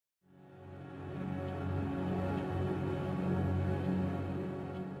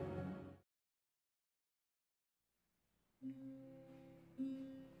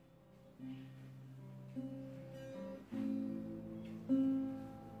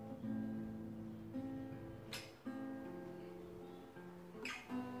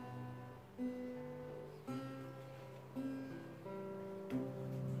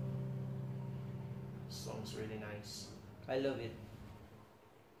sounds really nice. I love it.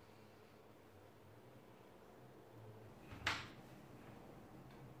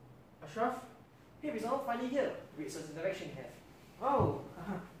 Asyraf? Hey Rizal, finally here. Great sense of direction you have. Oh,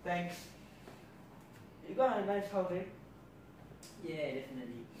 thanks. You got a nice house, eh? Yeah,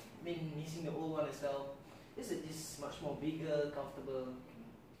 definitely. I mean, missing the old one as well. This is much more bigger, comfortable.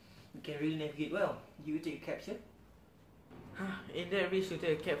 You can really navigate well. You take a cab here? Ain't there a risk to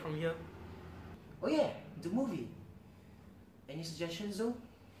take a cab from here? Oh yeah, the movie. Any suggestions though?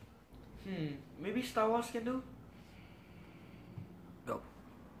 Maybe Star Wars can do? No.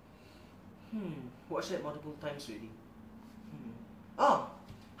 Watched that multiple times already. Oh,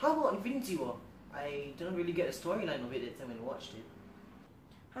 how about Infinity War? I didn't really get the storyline of it that time when I watched it.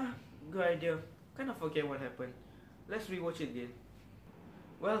 Good idea. Kind of forget what happened. Let's rewatch it again.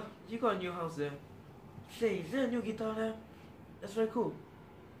 Well, you got a new house there. Say, is there a new guitar there? That's very cool.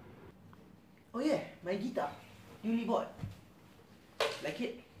 Oh yeah, my guitar. Newly bought. Like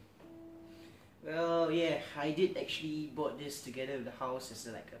it? Well, yeah, I did actually bought this together with the house as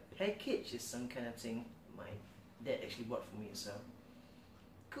like a package, is some kind of thing my dad actually bought for me, so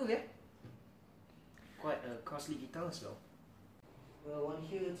cool, yeah? Quite a costly guitar as well. Well, want to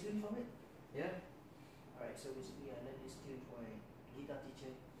hear a tune from it? Yeah? Alright, so basically I learned this tune from my guitar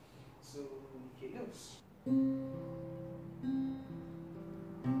teacher, so here it goes.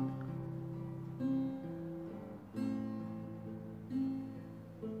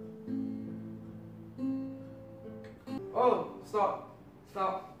 Oh, stop.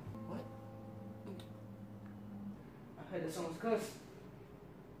 Stop. What? I heard the song was cursed.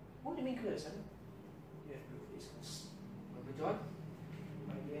 What do you mean curse? I don't... You have proof it's curse. Remember John?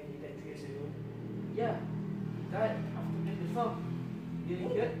 My man, he died 3 years ago. Yeah, he died after playing the song. Didn't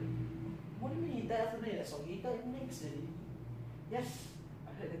What? get? What do you mean he died after playing that song? He died in an accident. Yes,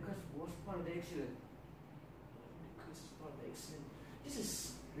 I heard the curse was part of the accident. The curse is part of the accident. This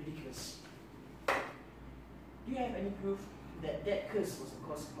is ridiculous. Do you have any proof that that curse was the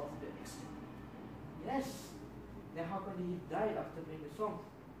cause of the accident? Yes. Then how come he died after playing the song?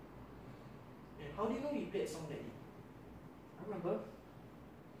 And how do you know he played a song that day? I remember.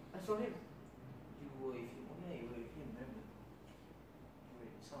 I saw him. You were with him. Oh yeah, you were with him, remember? You were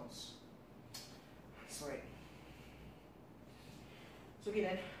at his house. Sorry. It's okay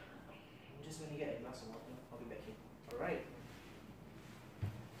then. I'm just gonna get a glass of water. I'll be back here. Alright.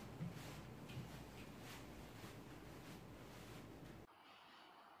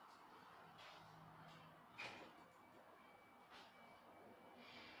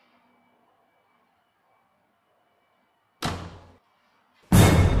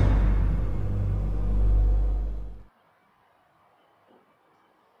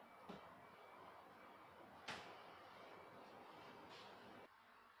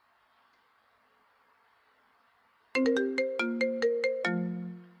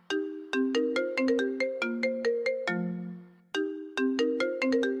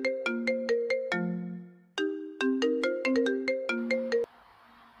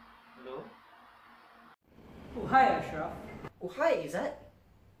 Hello? Oh, hi Asyraf. Oh hi, is that?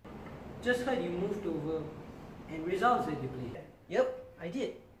 Just heard you moved over and Rizal said you played. Yep, I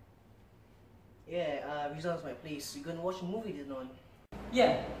did. Yeah, Rizal's my place. You gonna watch a movie later on?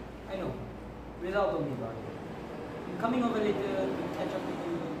 Yeah, I know. Rizal told me about it. I'm coming over later to catch up with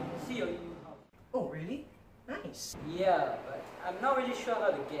you and see your new house. Oh really? Nice. Yeah, but I'm not really sure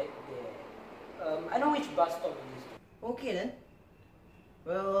how to get there. I know which bus stop it is. Okay then.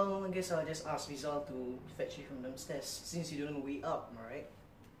 Well, I guess I'll just ask Rizal to fetch you from downstairs since you don't know way up, alright?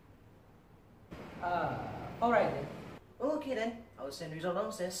 Alright then. Okay then, I'll send Rizal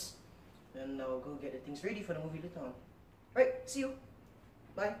downstairs and I'll go get the things ready for the movie later on. Alright, see you.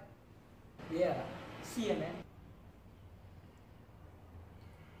 Bye. Yeah, see ya man.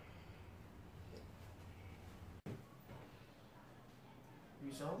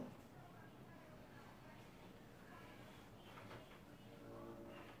 Rizal?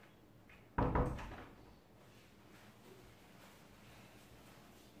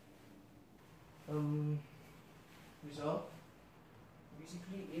 Rizal?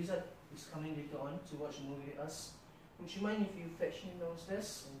 Basically, Izzat is coming later on to watch a movie with us. Would you mind if you fetch him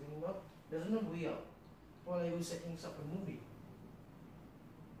downstairs and bring him up? There's no way out while I will set things up for the movie.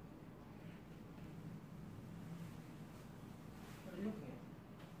 What are you looking at?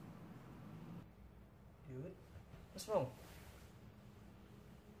 Dude, what's wrong?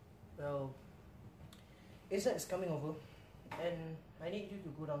 Well, Izzat is coming over and I need you to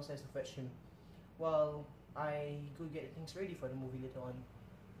go downstairs to fetch him while I go get things ready for the movie later on.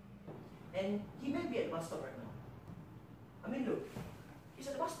 And he may be at the bus stop right now. I mean look, he's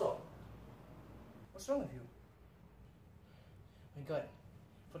at the bus stop. What's wrong with you? My God.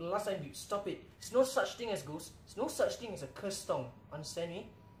 For the last time, dude, stop it. There's no such thing as ghosts. There's no such thing as a cursed tongue. Understand me?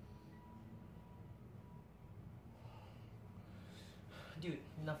 Dude,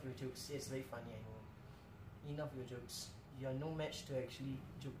 enough of your jokes. It's very funny, I know. Enough of your jokes. You are no match to actually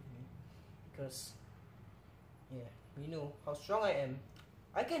joke with me. Because, yeah, we know how strong I am.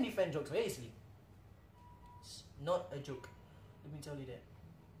 I can defend jokes very easily. It's not a joke. Let me tell you that.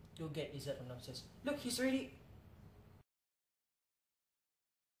 Go get Rizal from downstairs. Look, he's ready.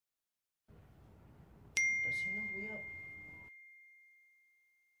 Does he know we are?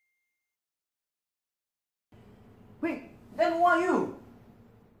 Wait, then who are you?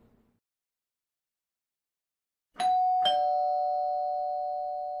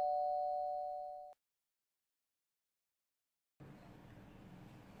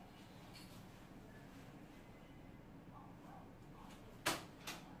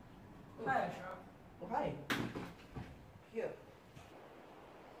 Hi, Asyraf. Oh, hi. Here.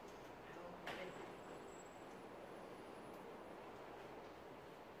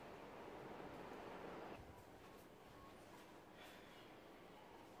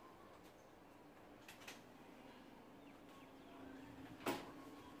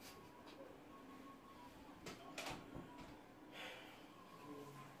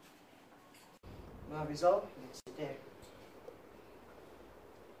 Now, Rizal, sit there.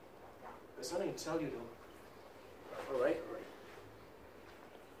 There's something to tell you though. Alright,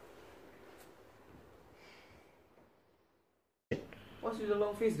 alright. What's with the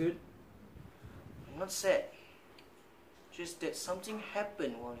long face, dude? I'm not sad. Just that something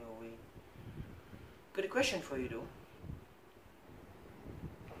happened while you were away. Got a question for you though.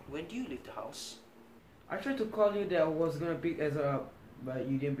 When do you leave the house? I tried to call you that I was gonna pick Asyraf up, but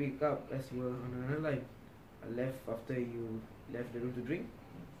you didn't pick up as you were on another line. I left after you left the room to drink.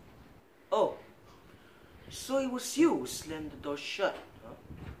 Oh, so it was you who slammed the door shut, huh?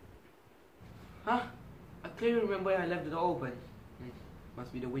 Huh? I clearly remember I left the door open.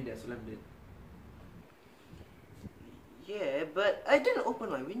 Must be the wind that slammed it. Yeah, but I didn't open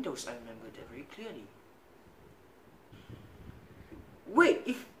my windows, I remember that very clearly. Wait,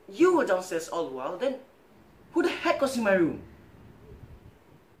 if you were downstairs all the while, then who the heck was in my room?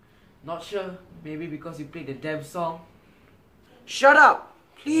 Not sure. Maybe because you played the damn song. Shut up!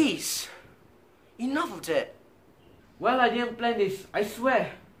 Please! Enough of that! Well, I didn't plan this. I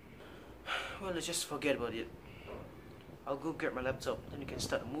swear. Well, let's just forget about it. I'll go get my laptop, then you can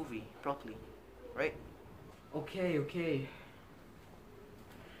start the movie properly, right? Okay, okay.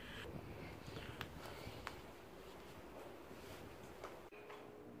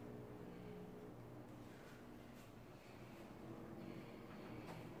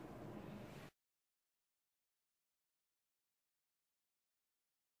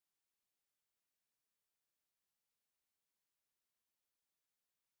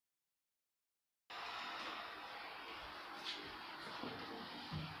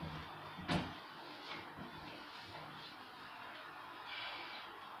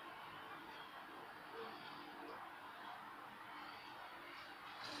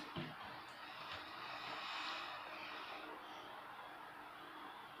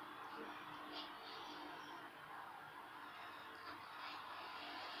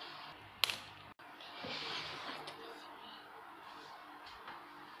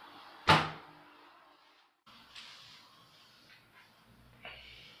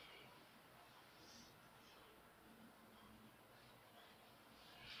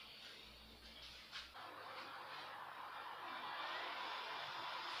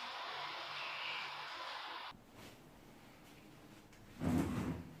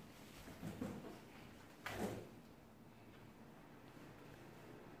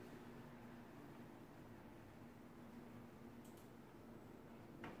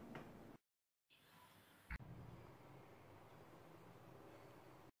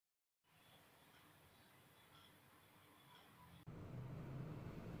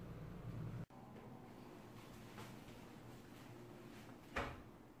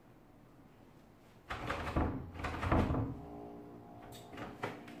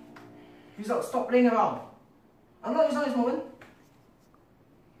 Rizal, stop playing around. I'm not using this moment.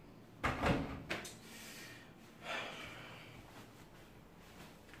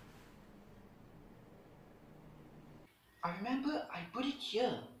 I remember I put it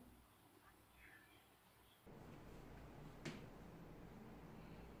here.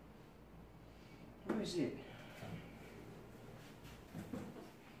 Where is it?